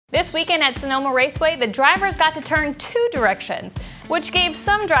This weekend at Sonoma Raceway, the drivers got to turn two directions, which gave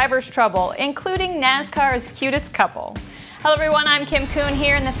some drivers trouble, including NASCAR's cutest couple. Hello everyone, I'm Kim Coon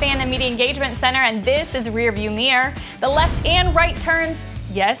here in the Fan and Media Engagement Center, and this is Rearview Mirror. The left and right turns,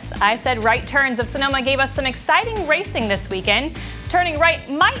 yes, I said right turns of Sonoma gave us some exciting racing this weekend. Turning right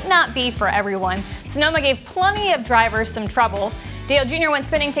might not be for everyone. Sonoma gave plenty of drivers some trouble. Dale Jr. went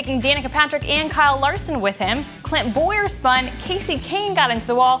spinning, taking Danica Patrick and Kyle Larson with him. Clint Boyer spun, Kasey Kahne got into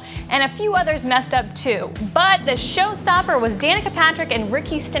the wall, and a few others messed up too. But the showstopper was Danica Patrick and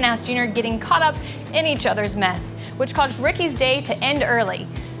Ricky Stenhouse Jr. getting caught up in each other's mess, which caused Ricky's day to end early.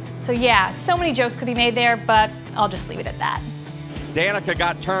 So yeah, so many jokes could be made there, but I'll just leave it at that. Danica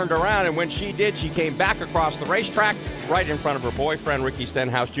got turned around, and when she did, she came back across the racetrack right in front of her boyfriend, Ricky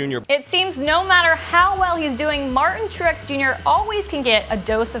Stenhouse Jr. It seems no matter how well he's doing, Martin Truex Jr. always can get a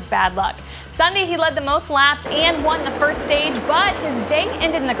dose of bad luck. Sunday, he led the most laps and won the first stage, but his day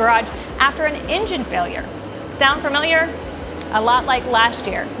ended in the garage after an engine failure. Sound familiar? A lot like last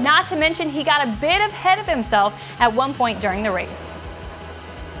year. Not to mention, he got a bit ahead of himself at one point during the race.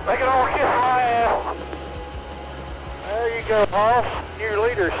 Make it all kiss my ass. There you go, boss. Your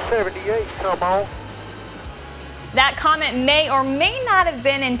leader's 78, come on. That comment may or may not have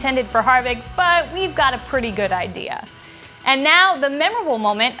been intended for Harvick, but we've got a pretty good idea. And now, the memorable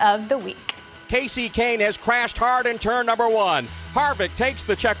moment of the week. Kasey Kahne has crashed hard in turn number one. Harvick takes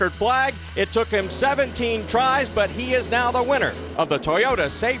the checkered flag. It took him 17 tries, but he is now the winner of the Toyota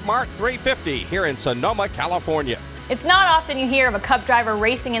Save Mart 350 here in Sonoma, California. It's not often you hear of a Cup driver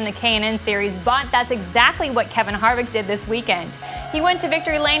racing in the K&N Series, but that's exactly what Kevin Harvick did this weekend. He went to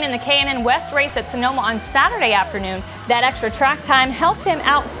victory lane in the K&N West race at Sonoma on Saturday afternoon. That extra track time helped him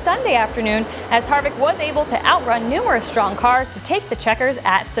out Sunday afternoon, as Harvick was able to outrun numerous strong cars to take the checkers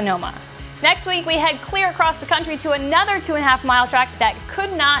at Sonoma. Next week, we head clear across the country to another 2.5-mile track that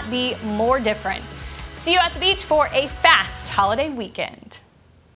could not be more different. See you at the beach for a fast holiday weekend.